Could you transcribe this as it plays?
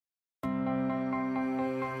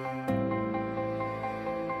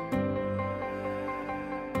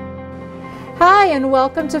Hi, and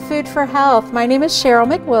welcome to Food for Health. My name is Sheryl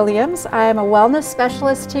McWilliams. I am a wellness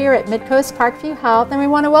specialist here at Midcoast Parkview Health, and we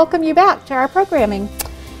want to welcome you back to our programming.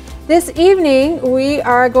 This evening, we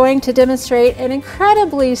are going to demonstrate an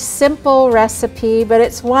incredibly simple recipe, but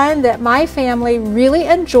it's one that my family really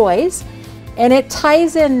enjoys, and it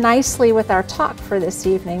ties in nicely with our talk for this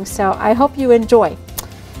evening, so I hope you enjoy.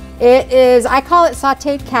 It is, I call it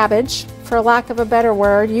sauteed cabbage, for lack of a better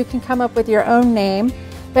word. You can come up with your own name.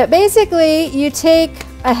 But basically, you take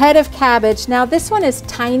a head of cabbage. Now this one is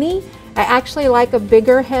tiny. I actually like a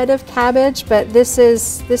bigger head of cabbage, but this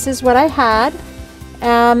is what I had.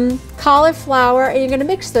 Cauliflower, and you're going to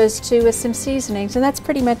mix those two with some seasonings, and that's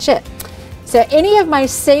pretty much it. So any of my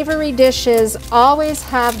savory dishes always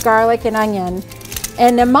have garlic and onion.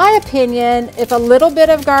 And in my opinion, if a little bit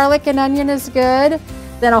of garlic and onion is good,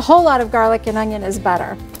 then a whole lot of garlic and onion is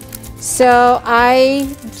better. So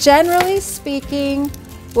I, generally speaking,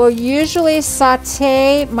 will usually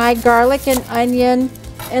saute my garlic and onion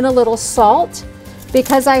in a little salt,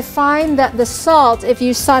 because I find that the salt, if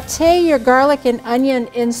you saute your garlic and onion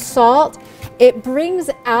in salt, it brings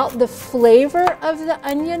out the flavor of the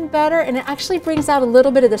onion better, and it actually brings out a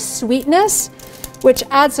little bit of the sweetness, which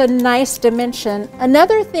adds a nice dimension.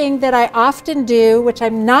 Another thing that I often do, which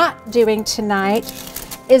I'm not doing tonight,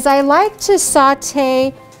 is I like to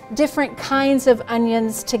saute different kinds of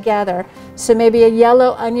onions together. So maybe a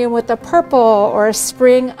yellow onion with a purple, or a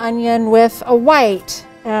spring onion with a white.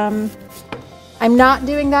 I'm not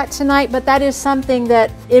doing that tonight, but that is something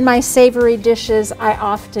that in my savory dishes I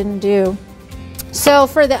often do. So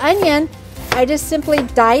for the onion, I just simply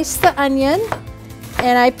dice the onion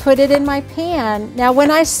and I put it in my pan. Now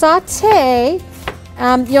when I saute,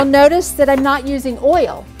 you'll notice that I'm not using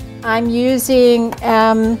oil. I'm using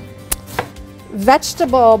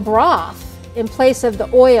vegetable broth in place of the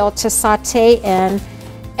oil to saute in.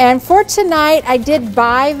 And for tonight, I did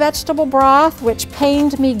buy vegetable broth, which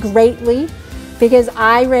pained me greatly because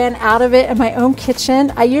I ran out of it in my own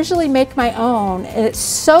kitchen. I usually make my own, and it's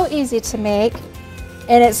so easy to make,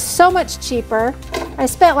 and it's so much cheaper. I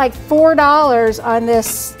spent like $4 on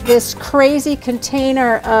this crazy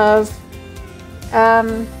container of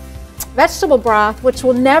vegetable broth, which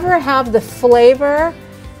will never have the flavor,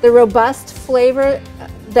 the robust flavor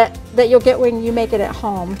that you'll get when you make it at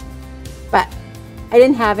home. But I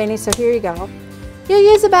didn't have any, so here you go. You'll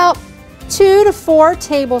use about 2 to 4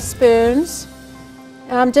 tablespoons,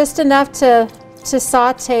 just enough to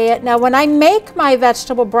saute it. Now when I make my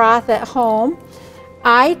vegetable broth at home,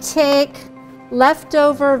 I take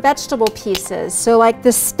leftover vegetable pieces, so like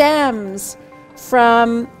the stems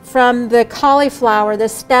from the cauliflower, the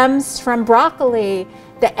stems from broccoli,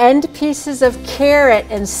 the end pieces of carrot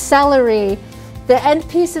and celery, the end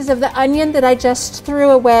pieces of the onion that I just threw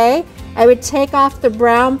away. I would take off the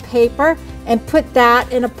brown paper and put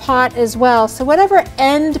that in a pot as well. So whatever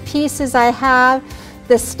end pieces I have,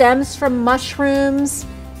 the stems from mushrooms,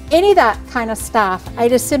 any of that kind of stuff, I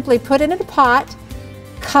just simply put it in a pot,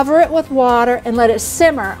 cover it with water, and let it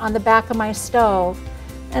simmer on the back of my stove.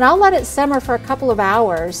 And I'll let it simmer for a couple of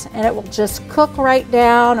hours, and it will just cook right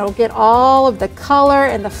down. It'll get all of the color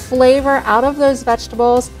and the flavor out of those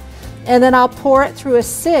vegetables. And then I'll pour it through a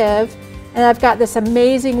sieve, and I've got this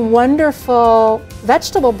amazing, wonderful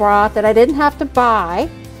vegetable broth that I didn't have to buy.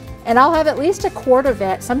 And I'll have at least a quart of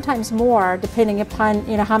it, sometimes more, depending upon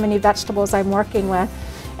how many vegetables I'm working with.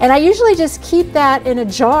 And I usually just keep that in a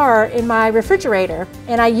jar in my refrigerator,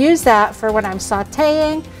 and I use that for when I'm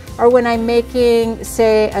sauteing, or when I'm making,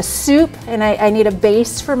 say, a soup and I need a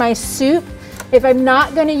base for my soup. If I'm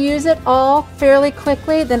not going to use it all fairly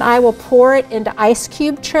quickly, then I will pour it into ice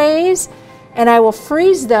cube trays, and I will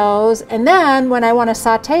freeze those, and then when I want to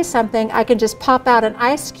saute something, I can just pop out an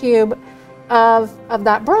ice cube of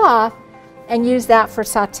that broth and use that for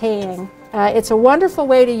sauteing. It's a wonderful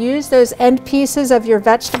way to use those end pieces of your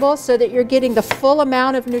vegetables so that you're getting the full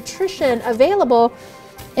amount of nutrition available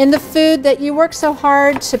in the food that you work so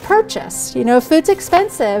hard to purchase. Food's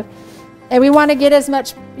expensive, and we want to get as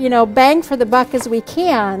much, bang for the buck as we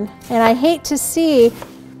can. And I hate to see,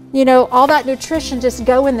 all that nutrition just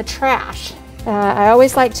go in the trash. I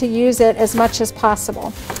always like to use it as much as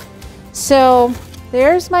possible. So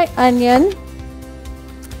there's my onion.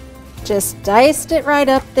 Just diced it right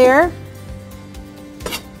up there.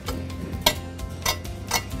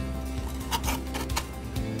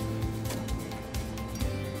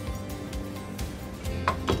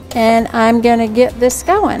 And I'm going to get this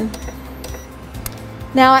going.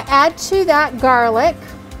 Now I add to that garlic.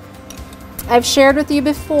 I've shared with you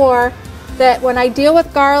before that when I deal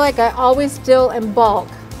with garlic, I always deal in bulk.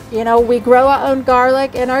 We grow our own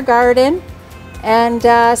garlic in our garden, And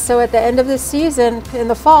so at the end of the season, in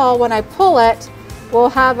the fall, when I pull it, we'll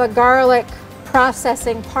have a garlic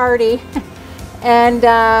processing party. And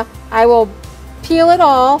I will peel it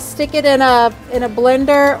all, stick it in a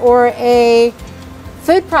blender or a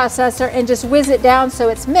food processor and just whiz it down so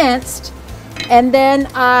it's minced. And then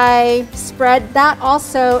I spread that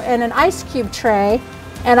also in an ice cube tray,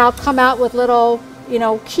 and I'll come out with little, you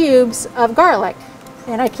know, cubes of garlic.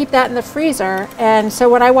 And I keep that in the freezer. And so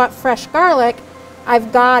when I want fresh garlic,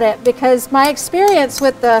 I've got it, because my experience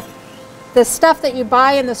with the stuff that you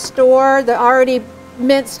buy in the store, the already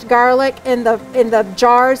minced garlic in the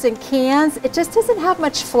jars and cans, it just doesn't have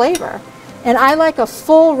much flavor. And I like a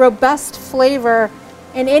full, robust flavor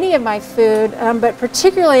in any of my food, but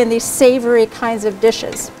particularly in these savory kinds of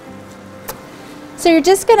dishes. So you're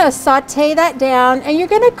just going to saute that down, and you're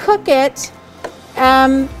going to cook it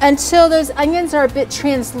until those onions are a bit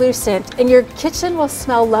translucent, and your kitchen will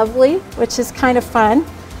smell lovely, which is kind of fun.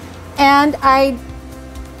 And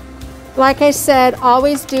like I said,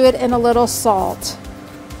 always do it in a little salt.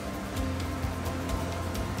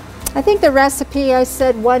 I think the recipe I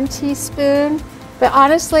said 1 teaspoon, but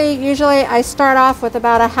honestly, usually I start off with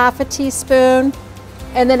about a ½ teaspoon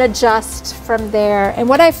and then adjust from there. And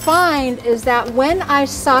what I find is that when I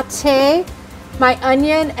saute my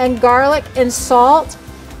onion and garlic in salt,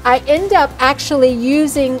 I end up actually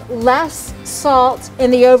using less salt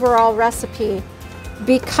in the overall recipe,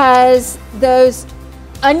 because those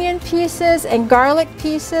onion pieces and garlic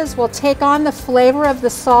pieces will take on the flavor of the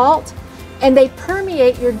salt, and they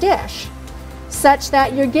permeate your dish such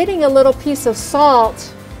that you're getting a little piece of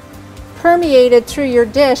salt permeated through your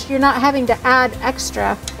dish. You're not having to add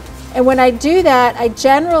extra. And when I do that, I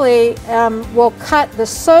generally will cut the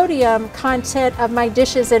sodium content of my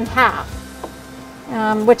dishes in half,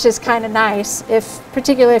 which is kind of nice,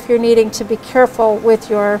 particularly if you're needing to be careful with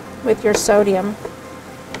your sodium.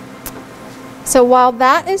 So while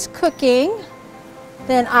that is cooking,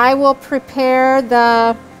 then I will prepare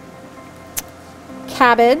the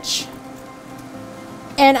cabbage.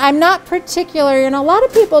 And I'm not particular, you know, a lot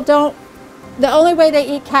of people don't, the only way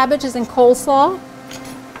they eat cabbage is in coleslaw,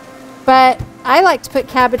 but I like to put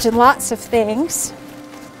cabbage in lots of things.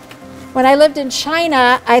 When I lived in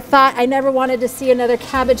China, I thought I never wanted to see another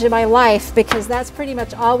cabbage in my life, because that's pretty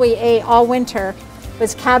much all we ate all winter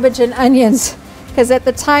was cabbage and onions, because at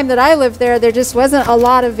the time that I lived there, there just wasn't a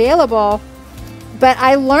lot available. But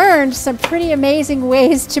I learned some pretty amazing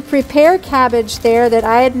ways to prepare cabbage there that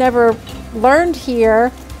I had never learned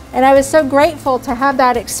here, and I was so grateful to have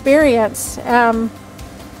that experience, to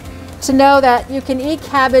know that you can eat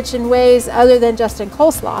cabbage in ways other than just in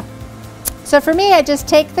coleslaw. So for me, I just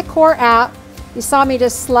take the core out. You saw me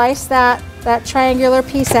just slice that triangular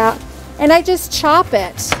piece out, and I just chop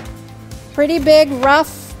it. Pretty big,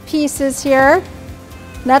 rough pieces here,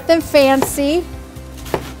 nothing fancy.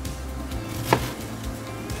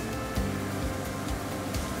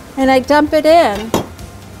 And I dump it in.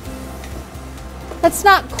 It's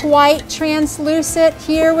not quite translucent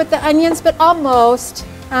here with the onions, but almost.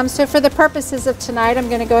 So for the purposes of tonight, I'm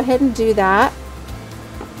going to go ahead and do that.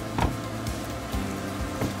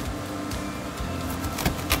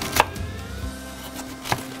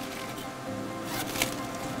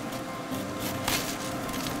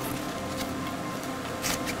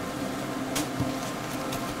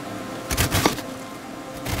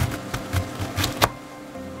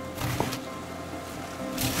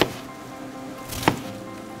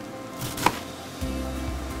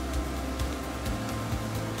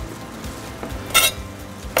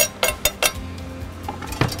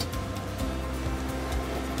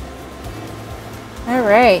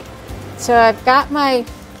 Alright, so I've got my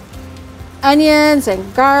onions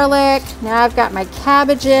and garlic. Now I've got my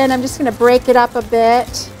cabbage in. I'm just going to break it up a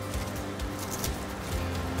bit.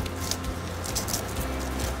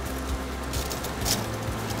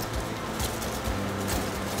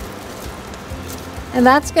 And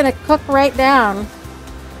that's going to cook right down.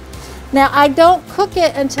 Now I don't cook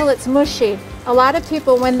it until it's mushy. A lot of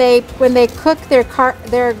people, when they cook their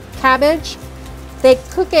cabbage, they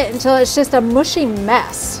cook it until it's just a mushy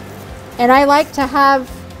mess. And I like to have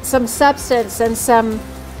some substance and some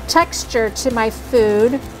texture to my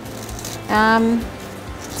food.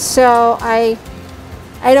 So I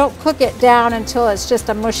don't cook it down until it's just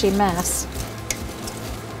a mushy mess.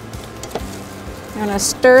 I'm gonna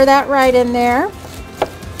stir that right in there.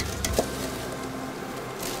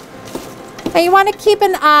 Now you want to keep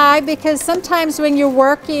an eye, because sometimes when you're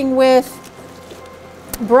working with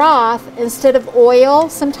broth instead of oil,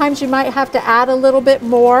 sometimes you might have to add a little bit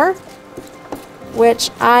more,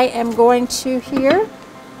 which I am going to here.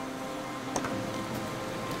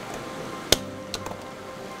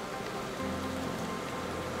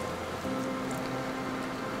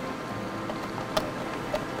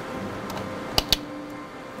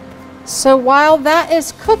 So while that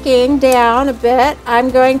is cooking down a bit,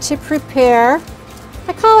 I'm going to prepare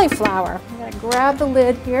the cauliflower. I'm going to grab the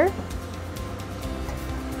lid here.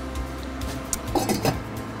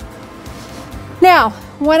 Now,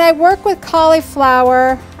 when I work with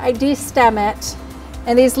cauliflower, I destem it.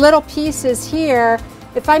 And these little pieces here,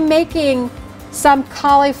 if I'm making some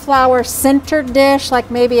cauliflower centered dish, like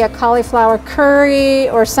maybe a cauliflower curry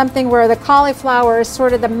or something where the cauliflower is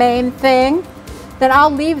sort of the main thing, then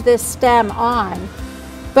I'll leave this stem on.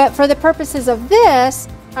 But for the purposes of this,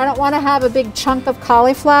 I don't want to have a big chunk of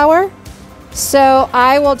cauliflower. So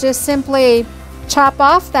I will just simply chop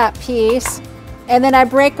off that piece, and then I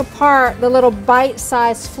break apart the little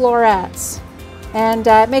bite-sized florets. And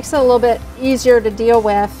it makes it a little bit easier to deal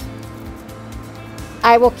with.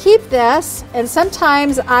 I will keep this, and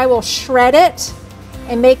sometimes I will shred it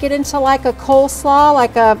and make it into like a coleslaw,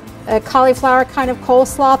 like a cauliflower kind of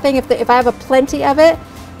coleslaw thing if I have a plenty of it.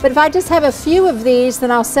 But if I just have a few of these,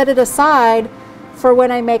 then I'll set it aside for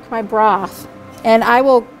when I make my broth. And I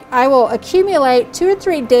will accumulate 2 or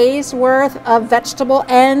 3 days worth of vegetable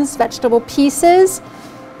ends, vegetable pieces,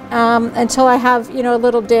 until I have, you know, a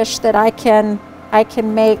little dish that I can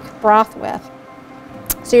make broth with.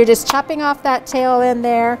 So you're just chopping off that tail end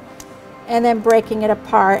there and then breaking it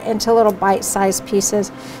apart into little bite-sized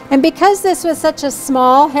pieces. And because this was such a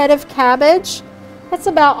small head of cabbage, that's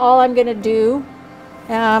about all I'm going to do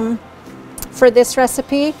for this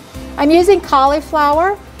recipe. I'm using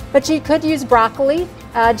cauliflower, but you could use broccoli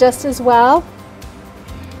just as well.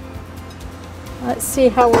 Let's see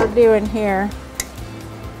how we're doing here.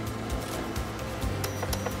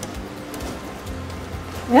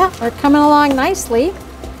 Yeah, we're coming along nicely.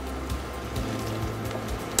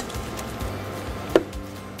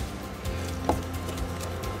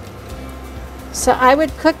 So I would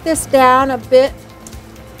cook this down a bit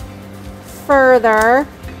further,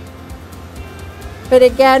 but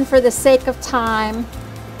again, for the sake of time,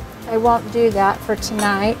 I won't do that for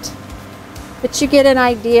tonight. But you get an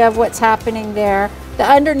idea of what's happening there. The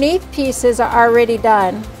underneath pieces are already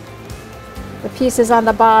done. The pieces on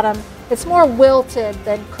the bottom, it's more wilted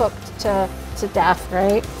than cooked to death,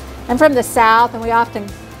 right? I'm from the South,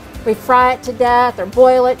 and we fry it to death or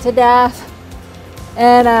boil it to death,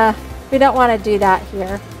 and we don't want to do that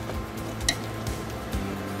here.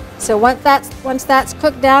 So once that's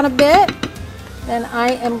cooked down a bit, then I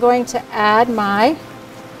am going to add my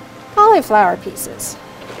cauliflower pieces.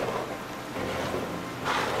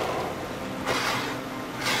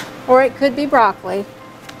 Or it could be broccoli.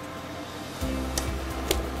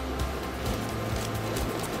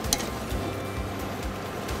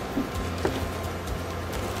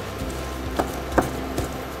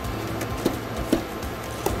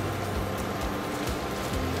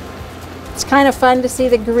 It's kind of fun to see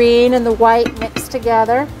the green and the white mixed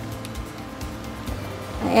together.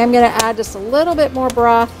 I am going to add just a little bit more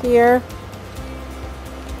broth here.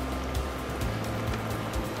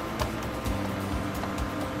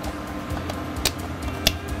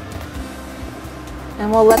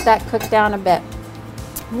 And we'll let that cook down a bit.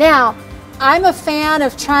 Now, I'm a fan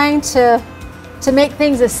of trying to make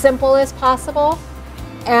things as simple as possible.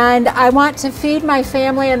 And I want to feed my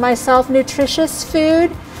family and myself nutritious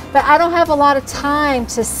food, but I don't have a lot of time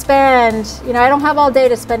to spend, you know, I don't have all day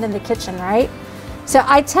to spend in the kitchen, right? So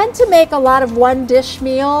I tend to make a lot of one dish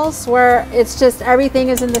meals where it's just everything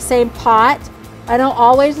is in the same pot. I don't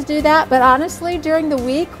always do that, but honestly, during the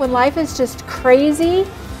week when life is just crazy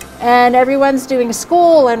and everyone's doing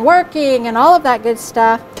school and working and all of that good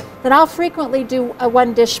stuff, then I'll frequently do a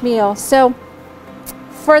one dish meal. So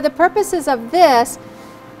for the purposes of this,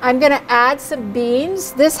 I'm going to add some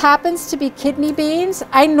beans. This happens to be kidney beans.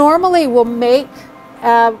 I normally will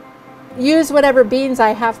use whatever beans I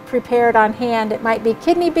have prepared on hand. It might be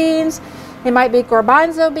kidney beans, it might be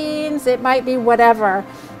garbanzo beans, it might be whatever.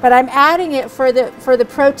 But I'm adding it for the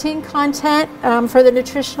protein content, for the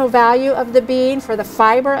nutritional value of the bean, for the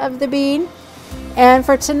fiber of the bean. And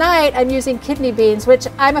for tonight, I'm using kidney beans, which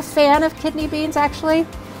I'm a fan of kidney beans actually.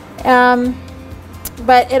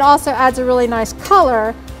 But it also adds a really nice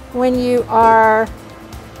color when you're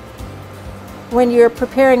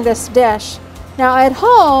preparing this dish. Now at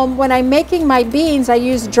home, when I'm making my beans, I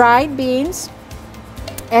use dried beans,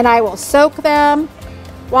 and I will soak them,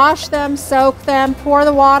 wash them, soak them, pour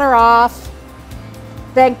the water off,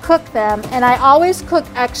 then cook them. And I always cook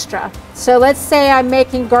extra. So let's say I'm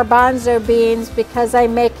making garbanzo beans because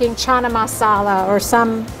I'm making chana masala or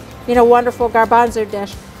some, you know, wonderful garbanzo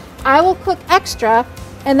dish. I will cook extra,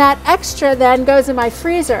 and that extra then goes in my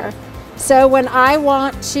freezer. So when I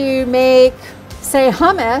want to make, say,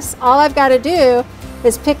 hummus, all I've got to do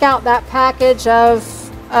is pick out that package of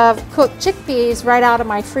of cooked chickpeas right out of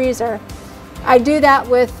my freezer. I do that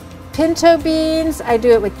with pinto beans, I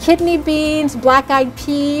do it with kidney beans, black-eyed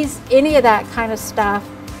peas, any of that kind of stuff.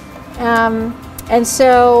 And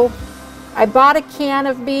so I bought a can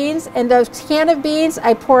of beans, and those can of beans,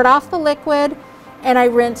 I poured off the liquid and I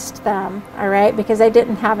rinsed them, all right, because I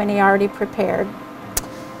didn't have any already prepared.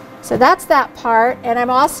 So that's that part. And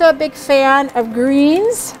I'm also a big fan of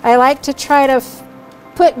greens. I like to try to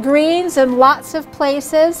put greens in lots of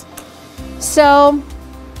places. So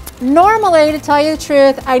normally, to tell you the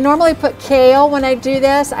truth, I normally put kale when I do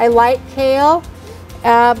this. I like kale,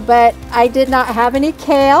 but I did not have any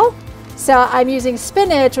kale. So I'm using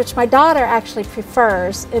spinach, which my daughter actually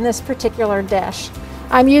prefers in this particular dish.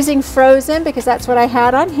 I'm using frozen because that's what I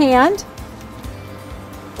had on hand.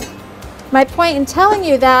 My point in telling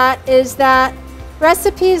you that is that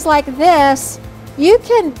recipes like this, you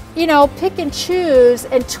can, you know, pick and choose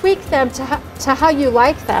and tweak them to how you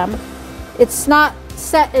like them. It's not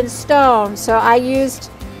set in stone. So I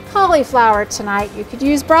used cauliflower tonight. You could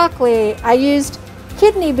use broccoli. I used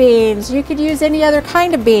kidney beans. You could use any other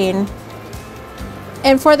kind of bean.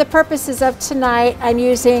 And for the purposes of tonight, I'm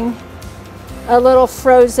using a little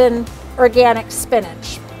frozen organic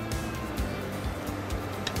spinach.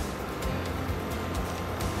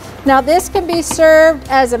 Now this can be served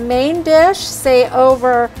as a main dish, say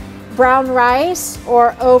over brown rice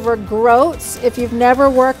or over groats. If you've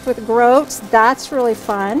never worked with groats, that's really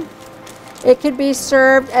fun. It could be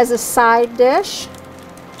served as a side dish.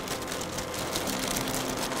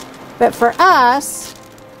 But for us,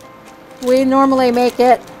 we normally make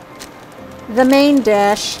it the main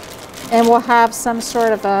dish, and we'll have some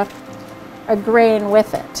sort of a grain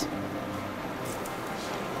with it.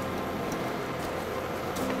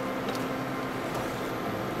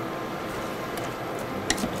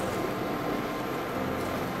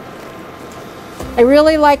 I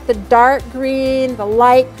really like the dark green, the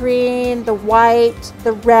light green, the white,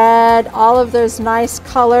 the red, all of those nice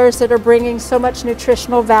colors that are bringing so much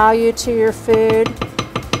nutritional value to your food.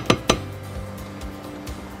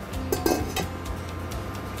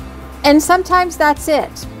 And sometimes that's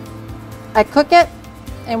it. I cook it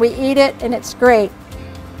and we eat it and it's great.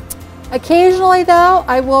 Occasionally though,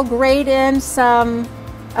 I will grate in some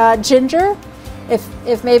ginger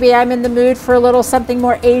if maybe I'm in the mood for a little something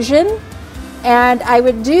more Asian. And I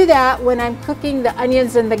would do that when I'm cooking the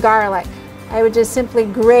onions and the garlic. I would just simply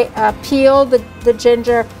peel the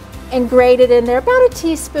ginger and grate it in there, about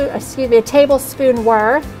a tablespoon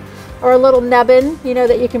worth, or a little nubbin, you know,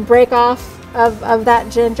 that you can break off of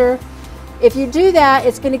that ginger. If you do that,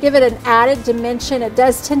 it's going to give it an added dimension. It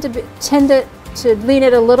does tend to lean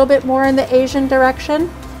it a little bit more in the Asian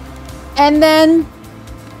direction. And then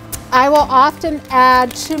I will often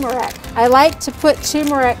add turmeric. I like to put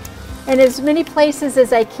turmeric in as many places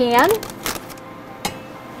as I can.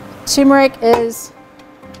 Turmeric is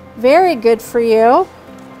very good for you.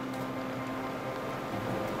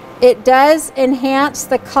 It does enhance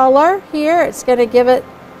the color here. It's going to give it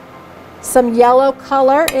some yellow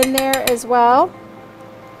color in there as well.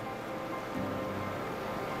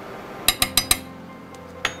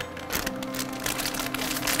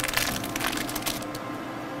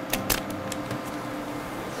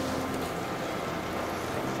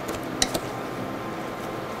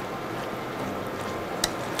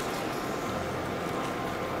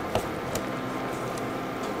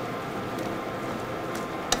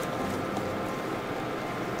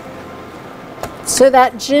 So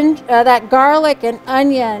that garlic and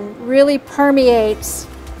onion really permeates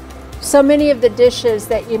so many of the dishes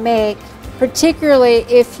that you make, particularly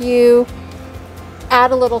if you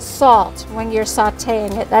add a little salt when you're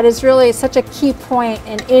sauteing it. That is really such a key point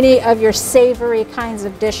in any of your savory kinds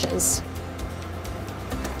of dishes.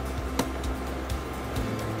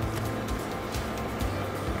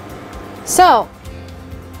 So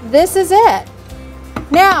this is it.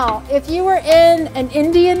 Now, if you were in an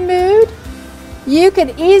Indian mood, you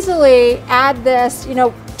could easily add this, you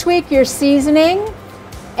know, tweak your seasoning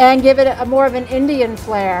and give it a more of an Indian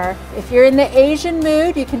flair. If you're in the Asian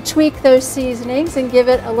mood, you can tweak those seasonings and give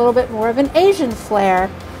it a little bit more of an Asian flair.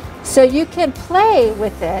 So you can play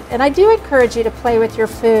with it. And I do encourage you to play with your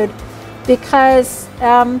food because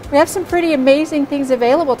we have some pretty amazing things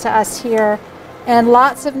available to us here and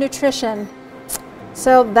lots of nutrition.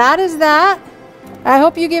 So that is that. I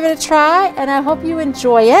hope you give it a try and I hope you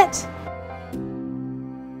enjoy it.